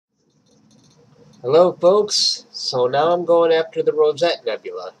Hello folks, so now I'm going after the Rosette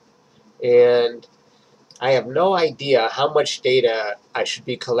Nebula, and I have no idea how much data I should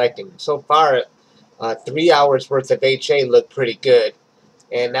be collecting. So far, 3 hours worth of HA looked pretty good,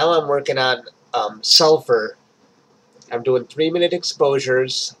 and now I'm working on sulfur. I'm doing 3-minute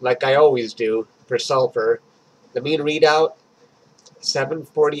exposures like I always do for sulfur. The mean readout,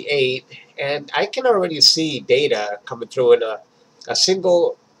 748, and I can already see data coming through in a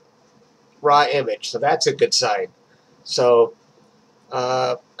single raw image, so that's a good sign. So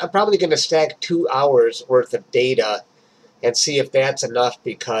I'm probably going to stack 2 hours worth of data and see if that's enough,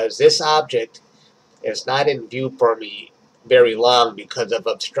 because this object is not in view for me very long because of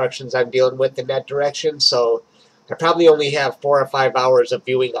obstructions I'm dealing with in that direction. So I probably only have 4 or 5 hours of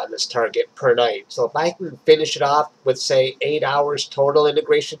viewing on this target per night. So if I can finish it off with, say, 8 hours total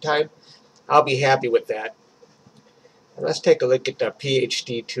integration time, I'll be happy with that. And let's take a look at the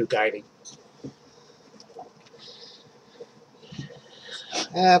PhD2 guiding.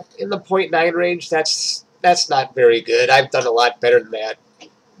 In the 0.9 range, that's not very good. I've done a lot better than that.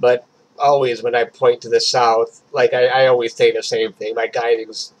 But always when I point to the south, like I always say the same thing, my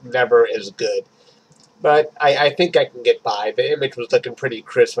guiding's never as good. But I think I can get by. The image was looking pretty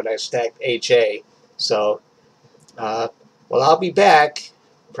crisp when I stacked HA. So, well, I'll be back.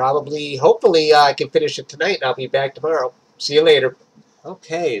 Probably, hopefully, I can finish it tonight, and I'll be back tomorrow. See you later.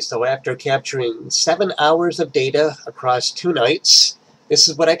 Okay, so after capturing 7 hours of data across 2 nights, this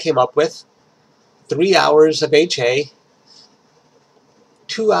is what I came up with. 3 hours of HA,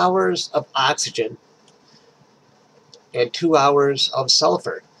 2 hours of oxygen, and 2 hours of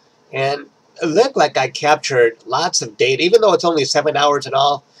sulfur. And it looked like I captured lots of data, even though it's only 7 hours in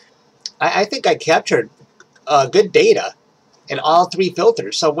all. I think I captured good data in all 3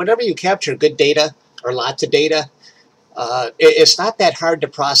 filters. So whenever you capture good data or lots of data, it's not that hard to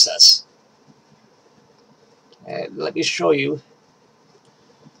process. And let me show you.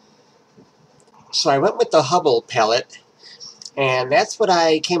 So I went with the Hubble Palette, and that's what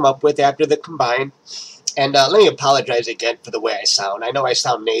I came up with after the combine. And let me apologize again for the way I sound. I know I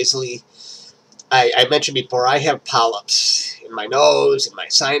sound nasally. I mentioned before, I have polyps in my nose, in my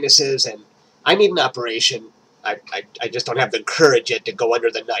sinuses, and I need an operation. I just don't have the courage yet to go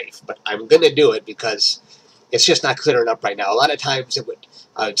under the knife, but I'm going to do it because it's just not clearing up right now. A lot of times it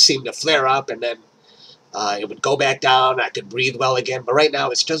would seem to flare up, and then it would go back down. I could breathe well again, but right now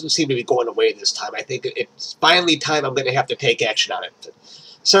it doesn't seem to be going away this time. I think it's finally time I'm going to have to take action on it.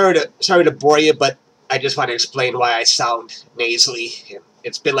 Sorry to bore you, but I just want to explain why I sound nasally.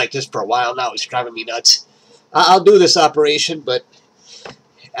 It's been like this for a while now. It's driving me nuts. I'll do this operation, but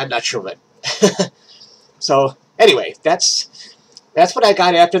I'm not sure when. So anyway, that's what I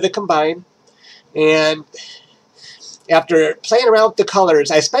got after the combine. And after playing around with the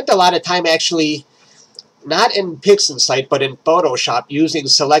colors, I spent a lot of time actually not in PixInsight, but in Photoshop using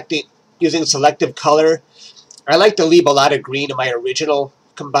selective color. I like to leave a lot of green in my original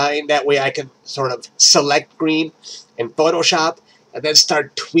combine. That way I can sort of select green in Photoshop and then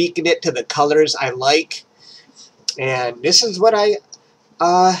start tweaking it to the colors I like. And this is what I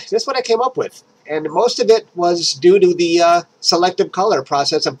came up with. And most of it was due to the selective color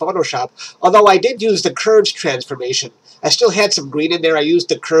process in Photoshop. Although I did use the curves transformation. I still had some green in there. I used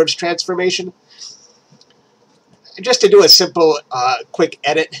the curves transformation just to do a simple, quick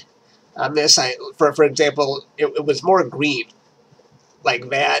edit on this. For example, it was more green, like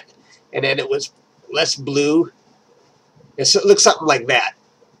that, and then it was less blue. It looks something like that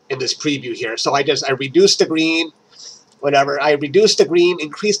in this preview here. So I reduced the green, whatever. I reduced the green,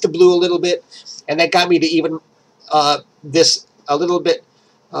 increased the blue a little bit, and that got me to even this a little bit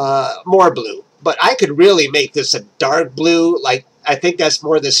more blue. But I could really make this a dark blue. Like, I think that's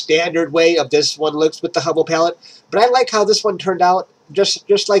more the standard way of this one looks with the Hubble palette. But I like how this one turned out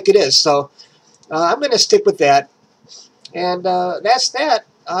just like it is. So I'm going to stick with that. And that's that.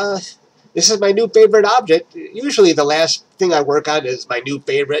 This is my new favorite object. Usually the last thing I work on is my new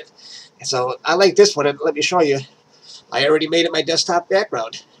favorite. So I like this one, and let me show you. I already made it my desktop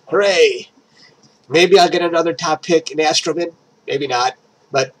background. Hooray! Maybe I'll get another top pick in Astrobin. Maybe not.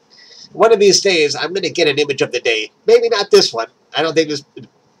 But one of these days, I'm going to get an image of the day. Maybe not this one. I don't think this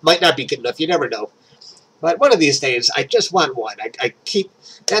might not be good enough. You never know. But one of these days, I just want one.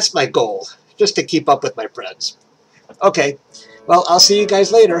 That's my goal, just to keep up with my friends. Okay, well, I'll see you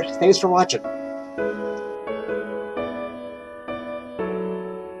guys later. Thanks for watching.